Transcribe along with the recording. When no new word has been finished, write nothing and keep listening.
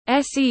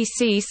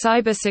SEC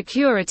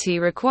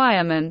Cybersecurity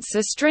Requirements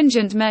are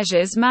stringent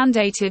measures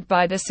mandated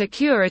by the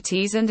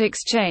Securities and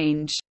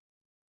Exchange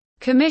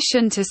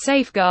Commission to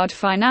safeguard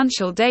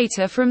financial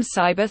data from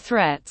cyber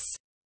threats.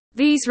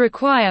 These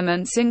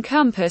requirements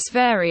encompass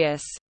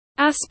various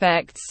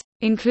aspects,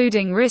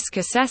 including risk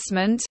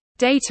assessment,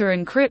 data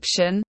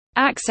encryption,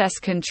 access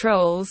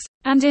controls,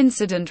 and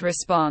incident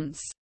response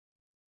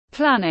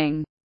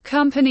planning.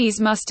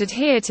 Companies must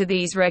adhere to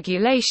these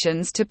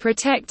regulations to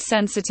protect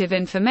sensitive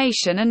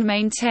information and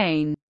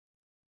maintain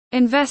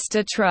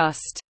investor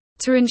trust.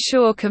 To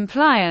ensure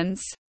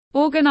compliance,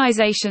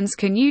 organizations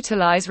can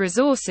utilize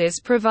resources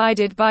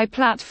provided by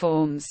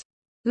platforms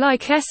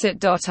like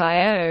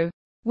Asset.io,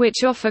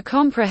 which offer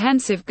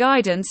comprehensive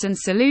guidance and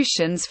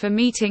solutions for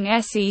meeting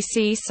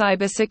SEC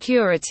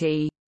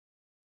cybersecurity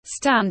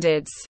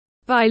standards.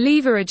 By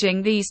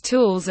leveraging these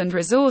tools and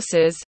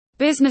resources,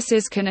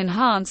 businesses can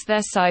enhance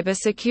their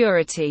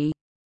cybersecurity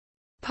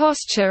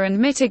posture and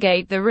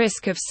mitigate the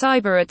risk of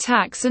cyber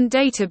attacks and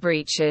data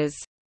breaches.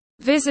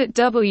 Visit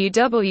www.asset.io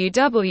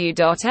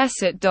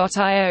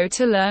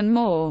to learn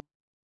more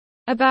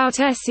about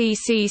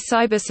SEC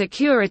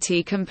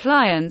cybersecurity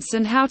compliance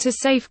and how to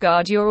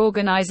safeguard your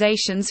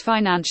organization's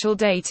financial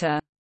data.